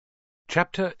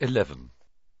Chapter 11.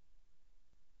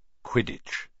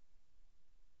 Quidditch.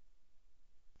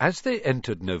 As they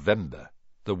entered November,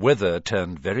 the weather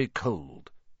turned very cold.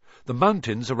 The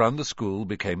mountains around the school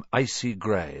became icy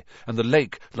grey, and the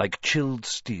lake like chilled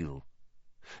steel.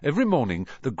 Every morning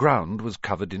the ground was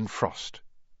covered in frost.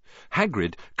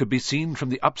 Hagrid could be seen from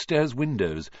the upstairs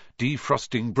windows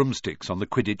defrosting broomsticks on the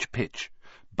Quidditch pitch,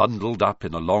 bundled up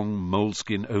in a long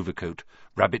moleskin overcoat,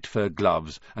 rabbit-fur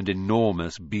gloves, and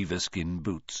enormous beaver-skin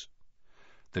boots.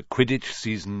 The Quidditch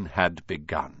season had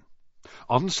begun.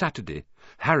 On Saturday,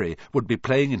 Harry would be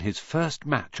playing in his first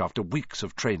match after weeks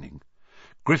of training.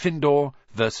 Gryffindor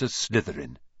versus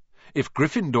Slytherin. If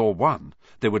Gryffindor won,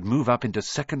 they would move up into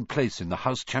second place in the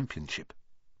House Championship.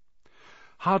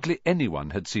 Hardly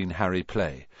anyone had seen Harry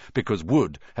play, because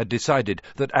Wood had decided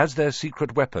that as their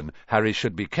secret weapon, Harry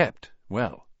should be kept,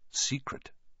 well,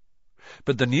 secret.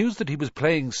 But the news that he was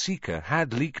playing Seeker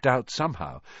had leaked out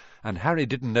somehow, and Harry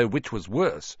didn't know which was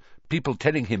worse, people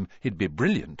telling him he'd be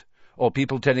brilliant, or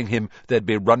people telling him they'd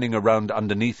be running around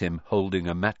underneath him holding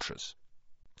a mattress.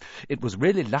 It was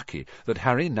really lucky that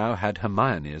Harry now had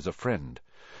Hermione as a friend.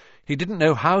 He didn't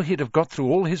know how he'd have got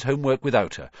through all his homework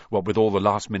without her, what with all the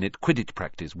last-minute Quidditch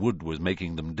practice Wood was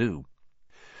making them do.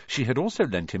 She had also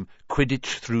lent him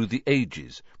Quidditch Through the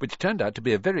Ages, which turned out to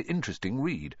be a very interesting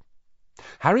read.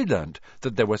 Harry learnt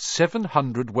that there were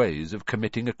 700 ways of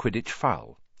committing a Quidditch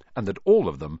foul, and that all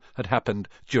of them had happened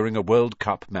during a World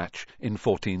Cup match in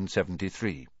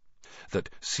 1473. That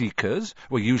Seekers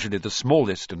were usually the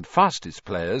smallest and fastest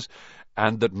players,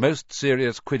 and that most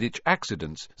serious Quidditch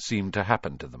accidents seemed to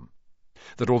happen to them.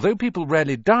 That although people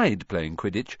rarely died playing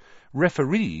Quidditch,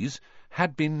 referees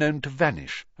had been known to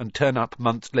vanish and turn up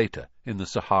months later in the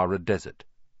Sahara Desert.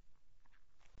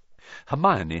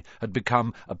 Hermione had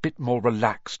become a bit more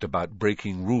relaxed about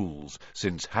breaking rules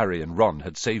since Harry and Ron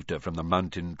had saved her from the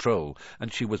mountain troll,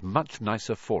 and she was much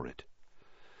nicer for it.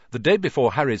 The day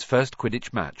before Harry's first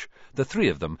Quidditch match, the three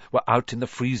of them were out in the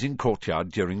freezing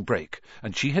courtyard during break,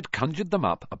 and she had conjured them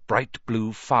up a bright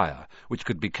blue fire, which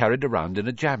could be carried around in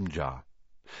a jam jar.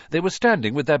 They were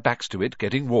standing with their backs to it,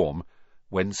 getting warm,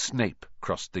 when Snape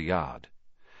crossed the yard.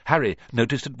 Harry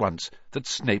noticed at once that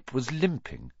Snape was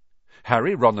limping.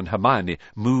 Harry, Ron, and Hermione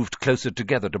moved closer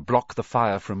together to block the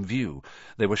fire from view.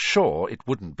 They were sure it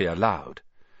wouldn't be allowed.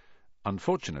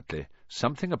 Unfortunately,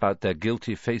 something about their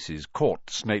guilty faces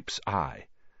caught Snape's eye.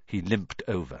 He limped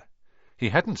over. He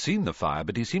hadn't seen the fire,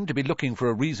 but he seemed to be looking for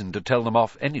a reason to tell them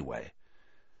off anyway.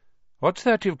 "What's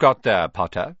that you've got there,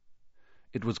 Potter?"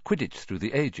 It was Quidditch Through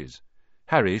the Ages.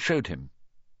 Harry showed him.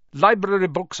 "Library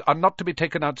books are not to be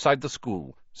taken outside the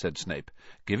school," said Snape.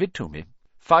 "Give it to me.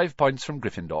 5 points from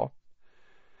Gryffindor."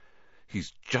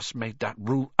 "He's just made that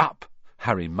rule up,"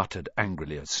 Harry muttered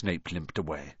angrily as Snape limped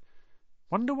away.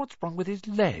 "Wonder what's wrong with his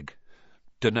leg."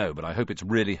 "Dunno, but I hope it's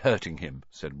really hurting him,"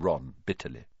 said Ron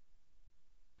bitterly.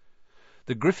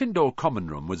 The Gryffindor common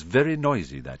room was very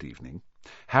noisy that evening.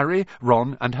 Harry,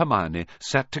 Ron, and Hermione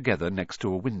sat together next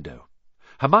to a window.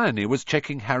 Hermione was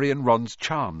checking Harry and Ron's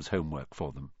charms homework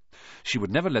for them. She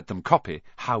would never let them copy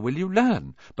 "How will you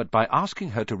learn?" but by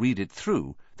asking her to read it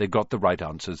through, they got the right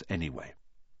answers anyway.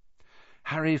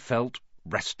 Harry felt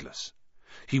restless.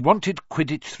 He wanted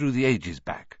Quidditch Through the Ages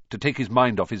back, to take his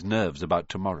mind off his nerves about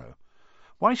tomorrow.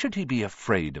 Why should he be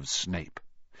afraid of Snape?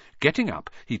 Getting up,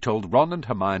 he told Ron and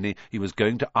Hermione he was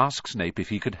going to ask Snape if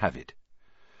he could have it.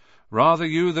 "Rather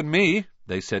you than me,"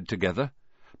 they said together,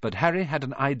 but Harry had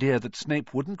an idea that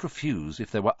Snape wouldn't refuse if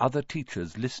there were other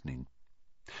teachers listening.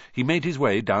 He made his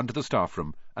way down to the staff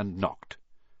room and knocked.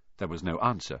 There was no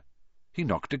answer. He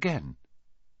knocked again.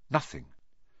 Nothing.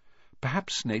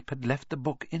 Perhaps Snape had left the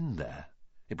book in there.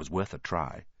 It was worth a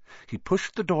try. He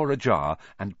pushed the door ajar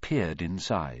and peered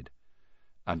inside,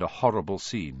 and a horrible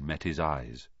scene met his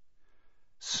eyes.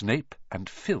 Snape and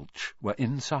Filch were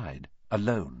inside,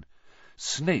 alone.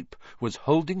 Snape was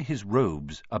holding his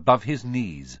robes above his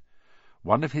knees.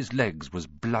 One of his legs was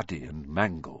bloody and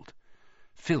mangled.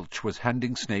 Filch was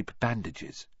handing Snape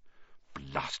bandages.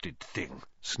 "Blasted thing,"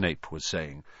 Snape was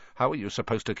saying. "How are you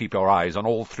supposed to keep your eyes on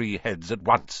all 3 heads at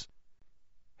once?"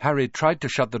 Harry tried to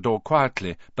shut the door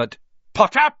quietly, but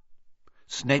 "Potter!"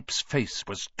 Snape's face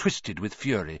was twisted with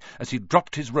fury as he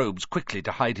dropped his robes quickly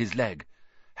to hide his leg.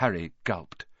 Harry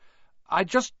gulped. "I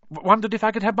just wondered if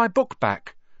I could have my book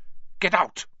back." "Get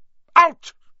out!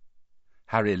 Out!"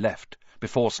 Harry left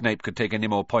before Snape could take any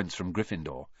more points from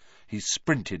Gryffindor. He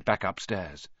sprinted back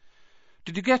upstairs.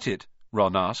 "Did you get it?"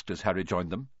 Ron asked as Harry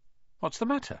joined them. "What's the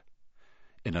matter?"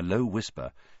 In a low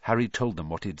whisper, Harry told them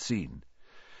what he'd seen.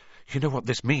 "You know what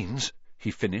this means,"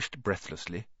 he finished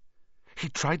breathlessly. He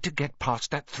tried to get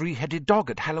past that three-headed dog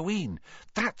at Halloween.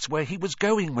 That's where he was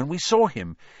going when we saw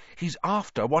him. He's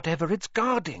after whatever it's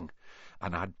guarding.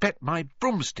 And I'd bet my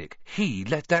broomstick he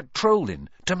let that troll in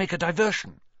to make a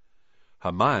diversion."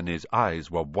 Hermione's eyes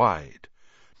were wide.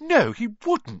 "No, he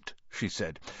wouldn't," she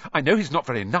said. "I know he's not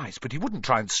very nice, but he wouldn't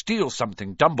try and steal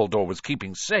something Dumbledore was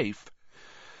keeping safe."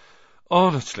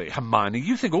 "Honestly, Hermione,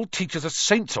 you think all teachers are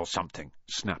saints or something,"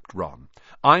 snapped Ron.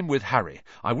 "I'm with Harry.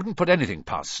 I wouldn't put anything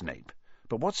past Snape.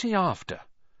 But what's he after?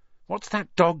 What's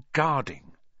that dog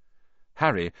guarding?"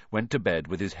 Harry went to bed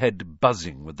with his head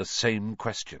buzzing with the same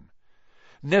question.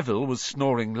 Neville was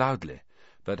snoring loudly,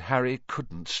 but Harry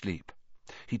couldn't sleep.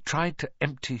 He tried to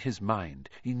empty his mind.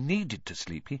 He needed to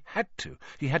sleep. He had to.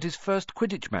 He had his first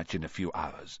Quidditch match in a few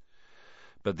hours.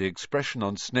 But the expression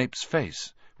on Snape's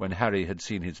face when Harry had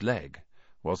seen his leg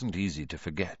wasn't easy to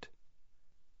forget.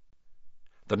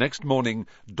 The next morning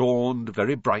dawned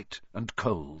very bright and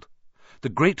cold. The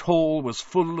great hall was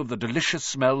full of the delicious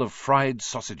smell of fried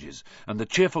sausages and the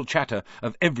cheerful chatter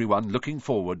of everyone looking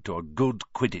forward to a good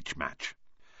Quidditch match.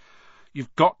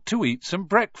 "You've got to eat some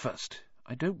breakfast."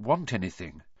 "I don't want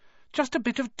anything." "Just a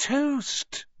bit of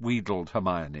toast," wheedled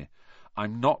Hermione.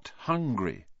 "I'm not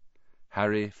hungry."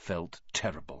 Harry felt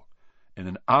terrible. In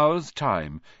an hour's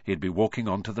time he'd be walking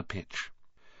onto the pitch.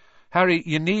 "Harry,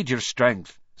 you need your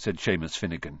strength," said Seamus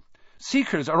Finnegan.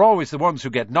 "Seekers are always the ones who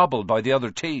get nobbled by the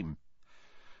other team."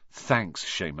 "Thanks,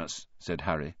 Seamus," said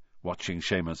Harry, watching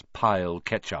Seamus pile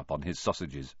ketchup on his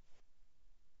sausages.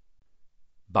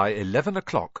 By 11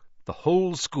 o'clock, the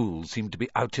whole school seemed to be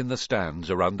out in the stands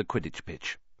around the Quidditch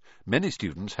pitch. Many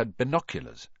students had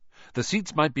binoculars. The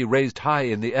seats might be raised high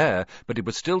in the air, but it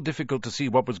was still difficult to see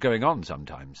what was going on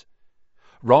sometimes.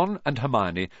 Ron and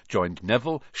Hermione joined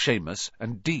Neville, Seamus,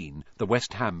 and Dean, the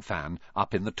West Ham fan,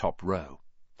 up in the top row.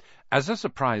 As a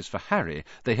surprise for Harry,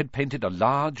 they had painted a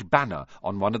large banner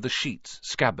on one of the sheets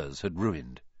Scabbers had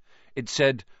ruined. It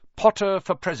said, "Potter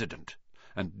for President,"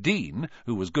 and Dean,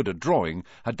 who was good at drawing,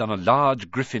 had done a large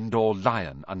Gryffindor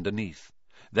lion underneath.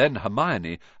 Then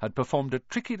Hermione had performed a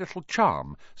tricky little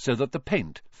charm so that the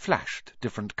paint flashed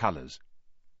different colours.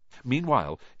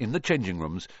 Meanwhile, in the changing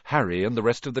rooms, Harry and the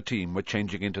rest of the team were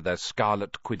changing into their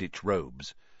scarlet Quidditch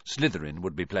robes. Slytherin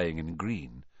would be playing in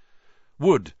green.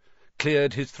 Wood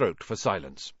cleared his throat for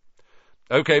silence.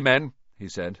 "OK, men," he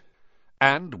said.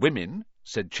 "And women,"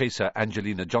 said Chaser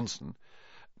Angelina Johnson.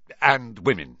 "And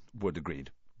women," Wood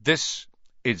agreed. "This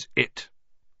is it."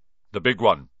 "The big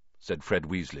one," said Fred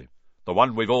Weasley. "The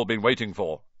one we've all been waiting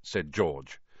for," said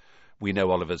George. "We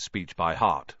know Oliver's speech by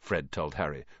heart," Fred told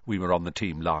Harry. "We were on the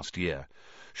team last year."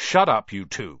 "Shut up, you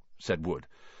two," said Wood.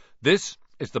 "This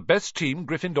is the best team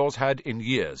Gryffindor's had in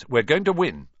years. We're going to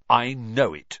win. I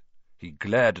know it." He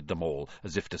glared at them all,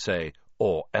 as if to say,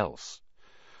 "or else."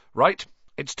 "Right,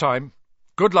 it's time.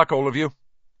 Good luck, all of you."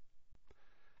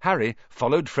 Harry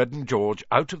followed Fred and George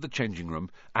out of the changing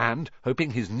room and, hoping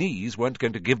his knees weren't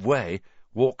going to give way,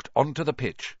 walked onto the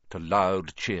pitch to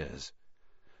loud cheers.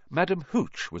 Madam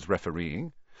Hooch was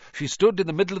refereeing. She stood in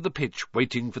the middle of the pitch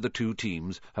waiting for the two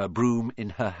teams, her broom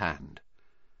in her hand.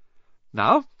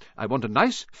 "Now, I want a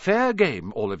nice, fair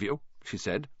game, all of you," she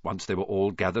said, once they were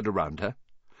all gathered around her.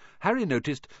 Harry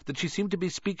noticed that she seemed to be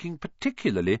speaking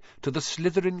particularly to the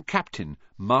Slytherin captain,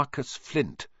 Marcus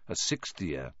Flint, a sixth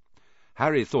year.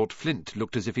 Harry thought Flint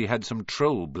looked as if he had some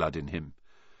troll blood in him.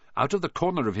 Out of the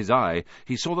corner of his eye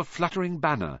he saw the fluttering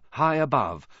banner, high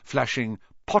above, flashing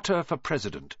 "Potter for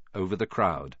President" over the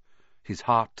crowd. His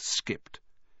heart skipped.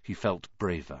 He felt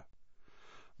braver.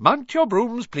 "Mount your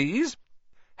brooms, please."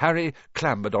 Harry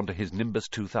clambered onto his Nimbus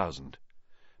 2000.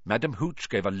 Madam Hooch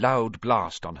gave a loud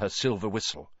blast on her silver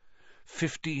whistle.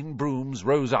 15 brooms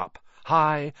rose up,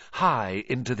 high, high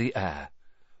into the air.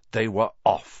 They were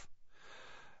off.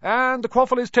 "And the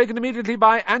quaffle is taken immediately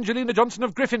by Angelina Johnson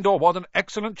of Gryffindor. What an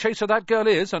excellent chaser that girl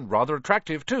is, and rather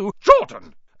attractive, too."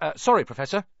 "Jordan!" Sorry,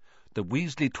 Professor." The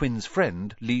Weasley twins'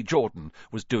 friend, Lee Jordan,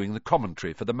 was doing the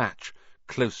commentary for the match,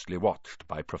 closely watched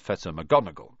by Professor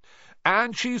McGonagall.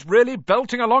 "And she's really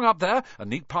belting along up there. A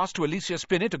neat pass to Alicia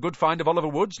Spinnet, a good find of Oliver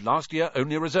Wood's, last year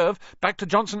only a reserve. Back to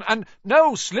Johnson, and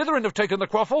no, Slytherin have taken the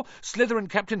quaffle. Slytherin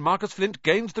captain Marcus Flint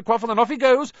gains the quaffle, and off he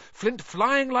goes. Flint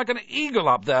flying like an eagle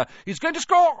up there. He's going to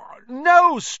score.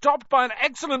 No, stopped by an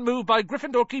excellent move by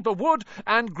Gryffindor keeper Wood,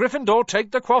 and Gryffindor take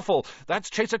the quaffle.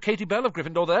 That's Chaser Katie Bell of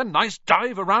Gryffindor there. Nice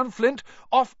dive around Flint.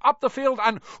 Off up the field,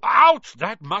 and ouch!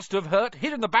 That must have hurt.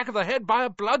 Hit in the back of the head by a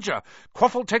bludger.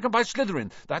 Quaffle taken by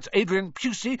Slytherin. That's Adrian Adrian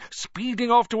Pusey,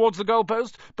 speeding off towards the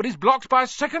goalpost, but he's blocked by a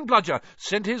second bludger,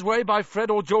 sent his way by Fred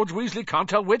or George Weasley, can't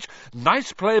tell which.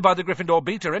 Nice play by the Gryffindor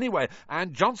beater anyway,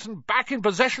 and Johnson back in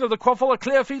possession of the quaffle, a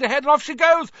clear feet ahead, and off she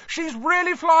goes. She's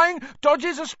really flying,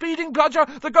 dodges a speeding bludger,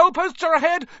 the goalposts are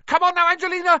ahead. Come on now,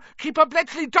 Angelina, Keeper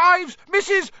Bletchley dives,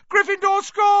 misses, Gryffindor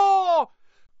score!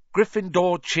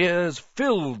 Gryffindor cheers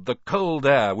filled the cold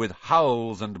air with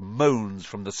howls and moans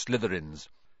from the Slytherins.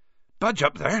 "Budge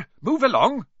up there! Move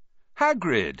along!"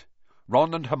 "Hagrid!"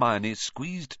 Ron and Hermione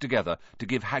squeezed together to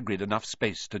give Hagrid enough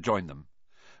space to join them.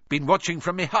 "Been watching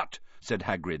from me hut," said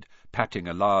Hagrid, patting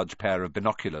a large pair of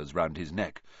binoculars round his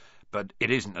neck. "But it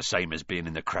isn't the same as being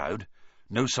in the crowd.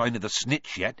 No sign of the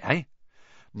snitch yet, eh?"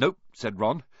 "Nope," said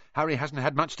Ron. "Harry hasn't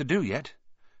had much to do yet."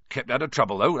 "Kept out of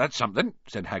trouble, though, that's something,"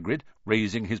 said Hagrid,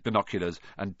 raising his binoculars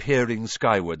and peering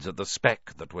skywards at the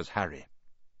speck that was Harry.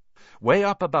 Way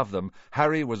up above them,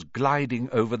 Harry was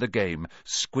gliding over the game,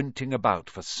 squinting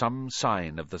about for some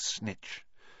sign of the snitch.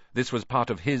 This was part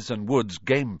of his and Wood's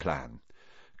game plan.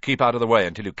 "Keep out of the way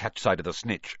until you catch sight of the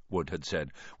snitch," Wood had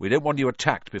said. "We don't want you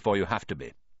attacked before you have to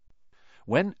be."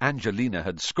 When Angelina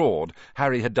had scored,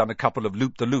 Harry had done a couple of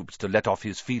loop-the-loops to let off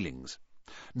his feelings.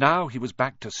 Now he was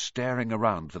back to staring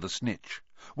around for the snitch.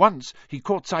 Once he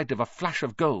caught sight of a flash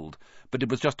of gold, but it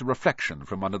was just a reflection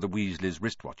from one of the Weasleys'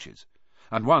 wristwatches.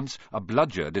 And once a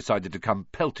bludger decided to come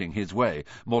pelting his way,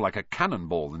 more like a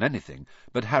cannonball than anything,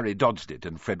 but Harry dodged it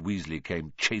and Fred Weasley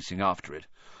came chasing after it.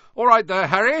 "All right there,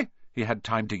 Harry!" he had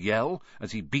time to yell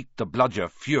as he beat the bludger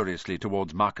furiously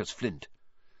towards Marcus Flint.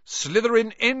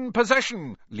 "Slytherin in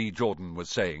possession," Lee Jordan was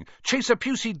saying. "Chaser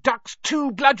Pusey ducks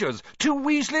 2 bludgers, 2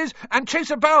 Weasleys, and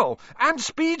Chaser Bell, and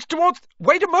speeds towards—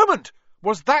 Wait a moment!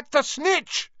 Was that the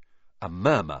snitch?" A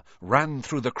murmur ran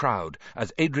through the crowd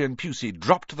as Adrian Pusey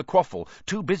dropped the quaffle,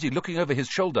 too busy looking over his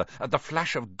shoulder at the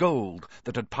flash of gold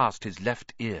that had passed his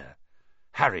left ear.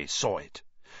 Harry saw it.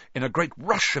 In a great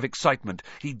rush of excitement,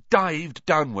 he dived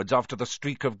downwards after the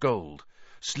streak of gold.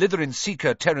 Slytherin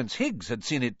seeker Terence Higgs had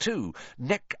seen it too.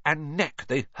 Neck and neck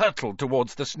they hurtled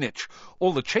towards the snitch.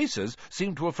 All the chasers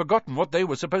seemed to have forgotten what they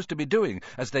were supposed to be doing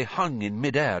as they hung in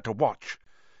mid-air to watch.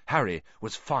 Harry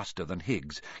was faster than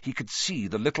Higgs. He could see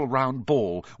the little round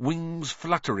ball, wings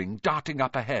fluttering, darting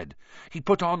up ahead. He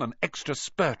put on an extra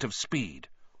spurt of speed.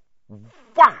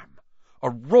 Wham! A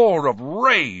roar of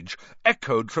rage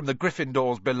echoed from the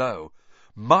Gryffindors below.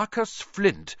 Marcus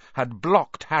Flint had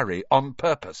blocked Harry on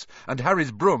purpose, and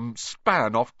Harry's broom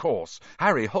span off course,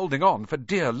 Harry holding on for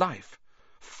dear life.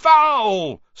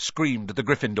 "Foul!" screamed the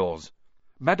Gryffindors.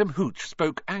 Madam Hooch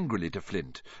spoke angrily to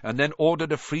Flint, and then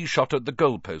ordered a free shot at the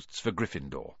goalposts for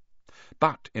Gryffindor.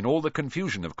 But, in all the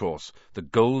confusion, of course, the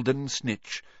golden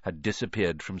snitch had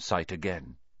disappeared from sight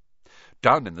again.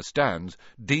 Down in the stands,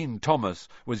 Dean Thomas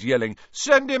was yelling,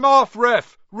 "Send him off,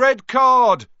 ref! Red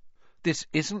card!" "This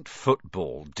isn't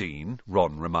football, Dean,"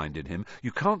 Ron reminded him.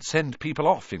 "You can't send people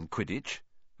off in Quidditch.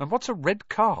 And what's a red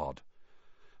card?"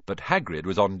 But Hagrid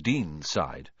was on Dean's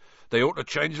side. "They ought to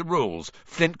change the rules.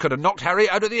 Flint could have knocked Harry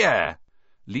out of the air."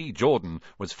 Lee Jordan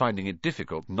was finding it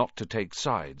difficult not to take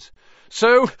sides.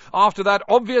 "So, after that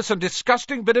obvious and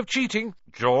disgusting bit of cheating—"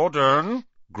 "Jordan,"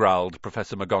 growled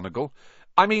Professor McGonagall.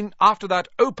 "I mean, after that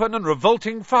open and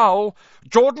revolting foul—"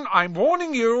 "Jordan, I'm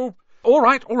warning you." All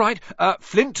right.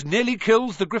 Flint nearly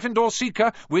kills the Gryffindor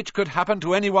seeker, which could happen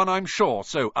to anyone, I'm sure.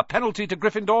 So, a penalty to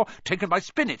Gryffindor, taken by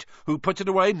Spinnet, who puts it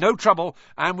away, no trouble,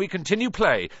 and we continue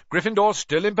play. Gryffindor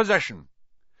still in possession."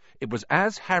 It was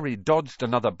as Harry dodged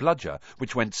another bludger,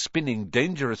 which went spinning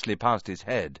dangerously past his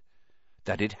head,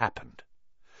 that it happened.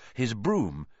 His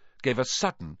broom gave a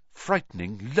sudden,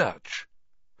 frightening lurch.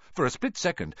 For a split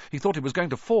second, he thought it was going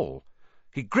to fall.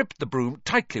 He gripped the broom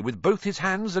tightly with both his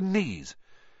hands and knees.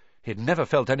 He had never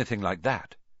felt anything like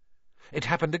that. It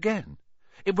happened again.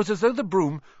 It was as though the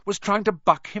broom was trying to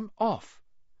buck him off.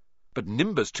 But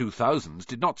Nimbus 2000s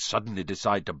did not suddenly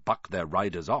decide to buck their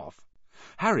riders off.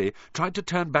 Harry tried to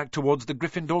turn back towards the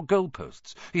Gryffindor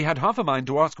goalposts. He had half a mind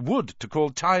to ask Wood to call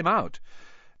time out.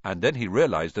 And then he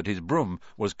realized that his broom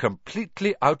was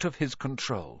completely out of his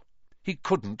control. He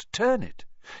couldn't turn it.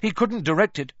 He couldn't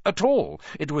direct it at all.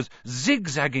 It was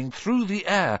zigzagging through the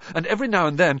air, and every now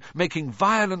and then making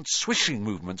violent swishing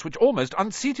movements which almost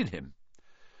unseated him.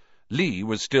 Lee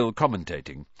was still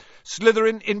commentating.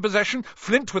 "Slytherin in possession,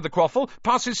 Flint with the quaffle,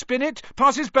 passes Spinnet,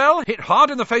 passes Bell, hit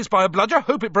hard in the face by a bludger,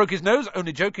 hope it broke his nose,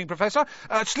 only joking, Professor.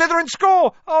 Slytherin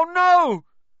score! Oh no!"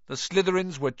 The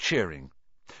Slytherins were cheering.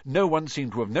 No one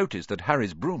seemed to have noticed that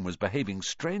Harry's broom was behaving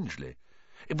strangely.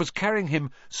 It was carrying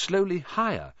him slowly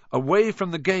higher, away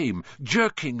from the game,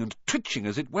 jerking and twitching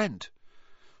as it went.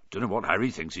 "Don't know what Harry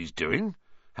thinks he's doing,"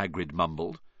 Hagrid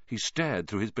mumbled. He stared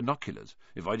through his binoculars.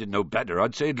 If I didn't know better,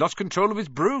 I'd say he'd lost control of his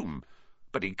broom.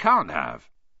 But he can't have.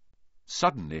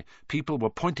 Suddenly, people were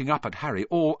pointing up at Harry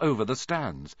all over the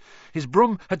stands. His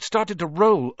broom had started to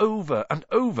roll over and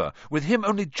over, with him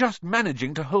only just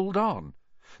managing to hold on.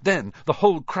 Then the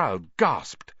whole crowd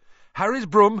gasped. Harry's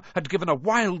broom had given a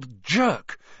wild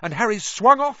jerk, and Harry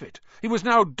swung off it. He was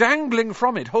now dangling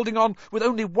from it, holding on with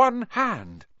only one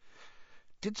hand.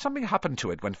 "Did something happen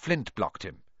to it when Flint blocked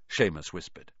him?" Seamus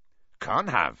whispered. "Can't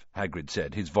have," Hagrid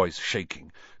said, his voice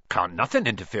shaking. "Can't nothing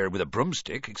interfere with a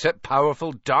broomstick except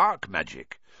powerful dark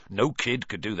magic. No kid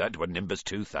could do that to a Nimbus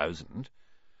 2000.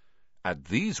 At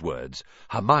these words,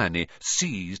 Hermione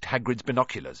seized Hagrid's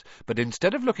binoculars, but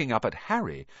instead of looking up at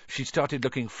Harry, she started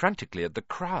looking frantically at the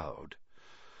crowd.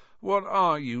 "What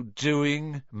are you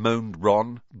doing?" moaned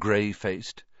Ron,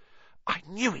 grey-faced. "I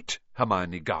knew it!"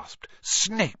 Hermione gasped.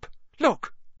 "Snape!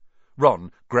 Look!"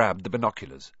 Ron grabbed the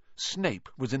binoculars. Snape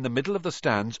was in the middle of the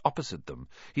stands opposite them.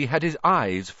 He had his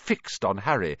eyes fixed on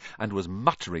Harry and was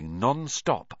muttering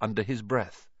non-stop under his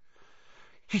breath.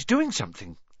 "He's doing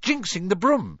something, jinxing the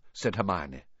broom," said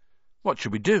Hermione. "What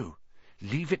should we do?"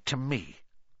 "Leave it to me."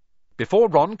 Before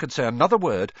Ron could say another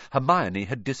word, Hermione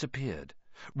had disappeared.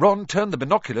 Ron turned the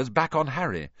binoculars back on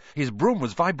Harry. His broom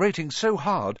was vibrating so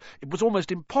hard it was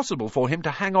almost impossible for him to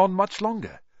hang on much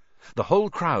longer. The whole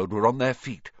crowd were on their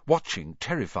feet, watching,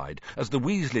 terrified, as the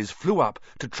Weasleys flew up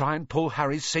to try and pull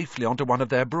Harry safely onto one of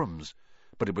their brooms.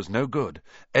 But it was no good.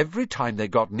 Every time they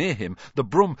got near him, the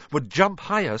broom would jump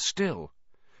higher still.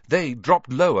 They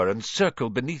dropped lower and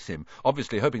circled beneath him,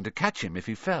 obviously hoping to catch him if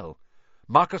he fell.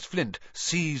 Marcus Flint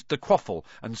seized the quaffle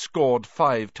and scored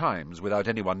 5 times without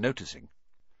anyone noticing.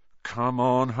 "Come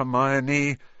on,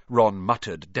 Hermione," Ron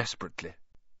muttered desperately.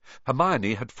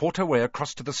 Hermione had fought her way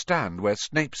across to the stand where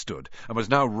Snape stood, and was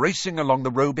now racing along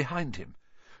the row behind him.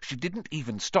 She didn't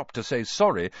even stop to say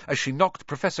sorry as she knocked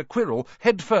Professor Quirrell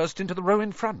head-first into the row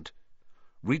in front.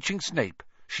 Reaching Snape,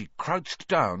 she crouched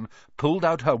down, pulled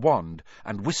out her wand,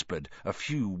 and whispered a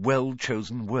few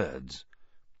well-chosen words.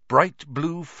 Bright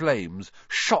blue flames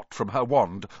shot from her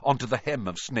wand onto the hem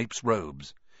of Snape's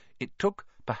robes. It took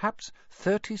perhaps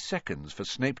 30 seconds for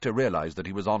Snape to realize that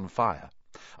he was on fire.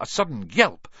 A sudden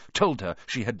yelp told her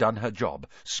she had done her job.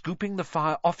 Scooping the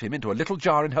fire off him into a little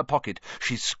jar in her pocket,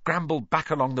 she scrambled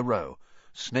back along the row.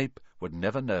 Snape would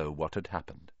never know what had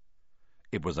happened.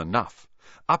 It was enough.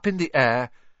 Up in the air,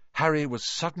 Harry was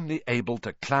suddenly able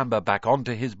to clamber back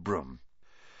onto his broom.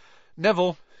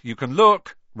 "Neville, you can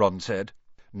look," Ron said.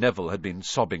 Neville had been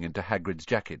sobbing into Hagrid's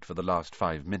jacket for the last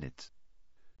 5 minutes.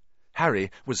 Harry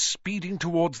was speeding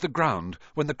towards the ground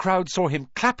when the crowd saw him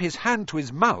clap his hand to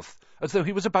his mouth as though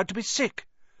he was about to be sick.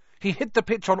 He hit the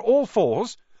pitch on all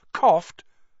fours, coughed,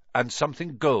 and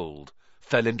something gold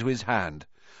fell into his hand.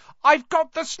 "I've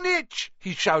got the snitch!"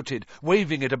 he shouted,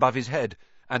 waving it above his head,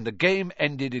 and the game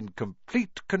ended in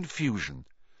complete confusion.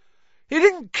 "He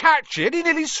didn't catch it, he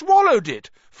nearly swallowed it!"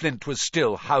 Flint was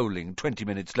still howling 20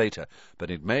 minutes later,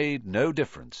 but it made no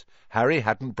difference. Harry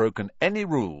hadn't broken any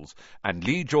rules, and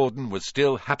Lee Jordan was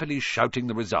still happily shouting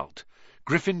the result.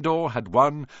 Gryffindor had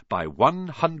won by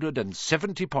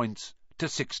 170 points to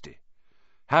 60.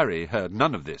 Harry heard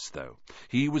none of this, though.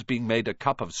 He was being made a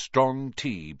cup of strong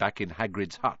tea back in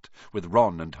Hagrid's hut with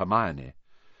Ron and Hermione.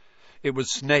 "It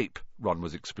was Snape," Ron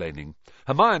was explaining.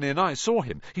 "Hermione and I saw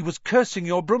him. He was cursing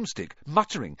your broomstick,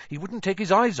 muttering he wouldn't take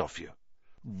his eyes off you."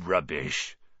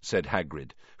 "Rubbish," said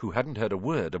Hagrid, who hadn't heard a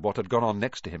word of what had gone on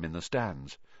next to him in the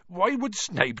stands. "Why would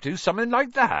Snape do something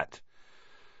like that?"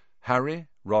 Harry,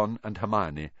 Ron, and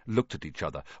Hermione looked at each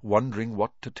other, wondering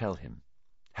what to tell him.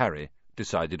 Harry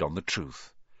decided on the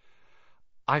truth.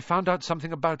 "I found out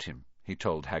something about him," he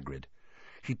told Hagrid.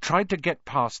 "He tried to get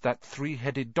past that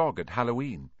 3-headed dog at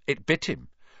Halloween. It bit him.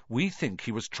 We think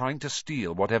he was trying to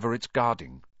steal whatever it's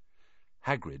guarding."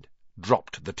 Hagrid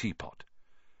dropped the teapot.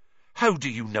 "How do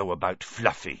you know about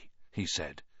Fluffy?" he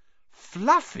said.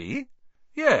 "Fluffy?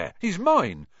 Yeah, he's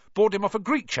mine. Bought him off a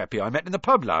Greek chappie I met in the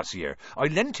pub last year. I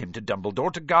lent him to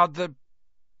Dumbledore to guard the—"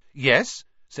 "Yes?"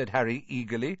 said Harry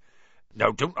eagerly.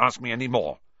 "No, don't ask me any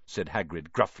more," said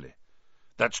Hagrid gruffly.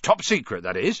 "That's top secret,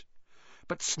 that is."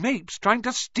 "But Snape's trying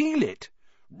to steal it."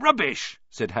 "Rubbish,"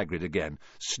 said Hagrid again.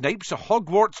 "Snape's a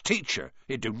Hogwarts teacher.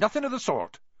 He'd do nothing of the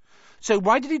sort." "So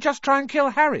why did he just try and kill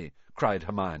Harry?" cried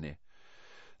Hermione.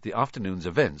 The afternoon's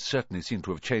events certainly seemed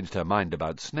to have changed her mind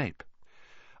about Snape.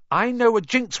 "I know a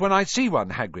jinx when I see one,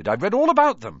 Hagrid. I've read all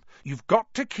about them. You've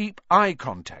got to keep eye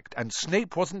contact, and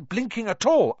Snape wasn't blinking at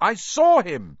all. I saw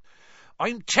him."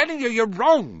 "I'm telling you you're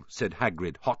wrong," said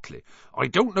Hagrid hotly. "I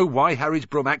don't know why Harry's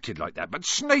broom acted like that, but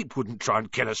Snape wouldn't try and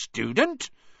kill a student.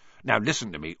 Now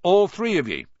listen to me, all 3 of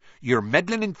ye. You're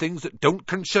meddling in things that don't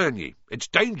concern ye. It's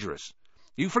dangerous.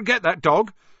 You forget that,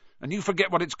 dog, and you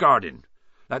forget what it's guarding.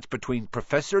 That's between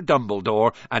Professor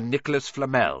Dumbledore and Nicholas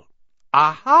Flamel."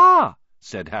 "Aha!"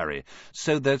 said Harry.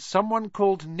 "So there's someone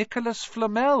called Nicholas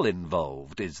Flamel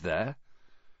involved, is there?"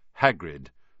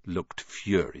 Hagrid looked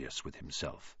furious with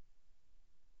himself.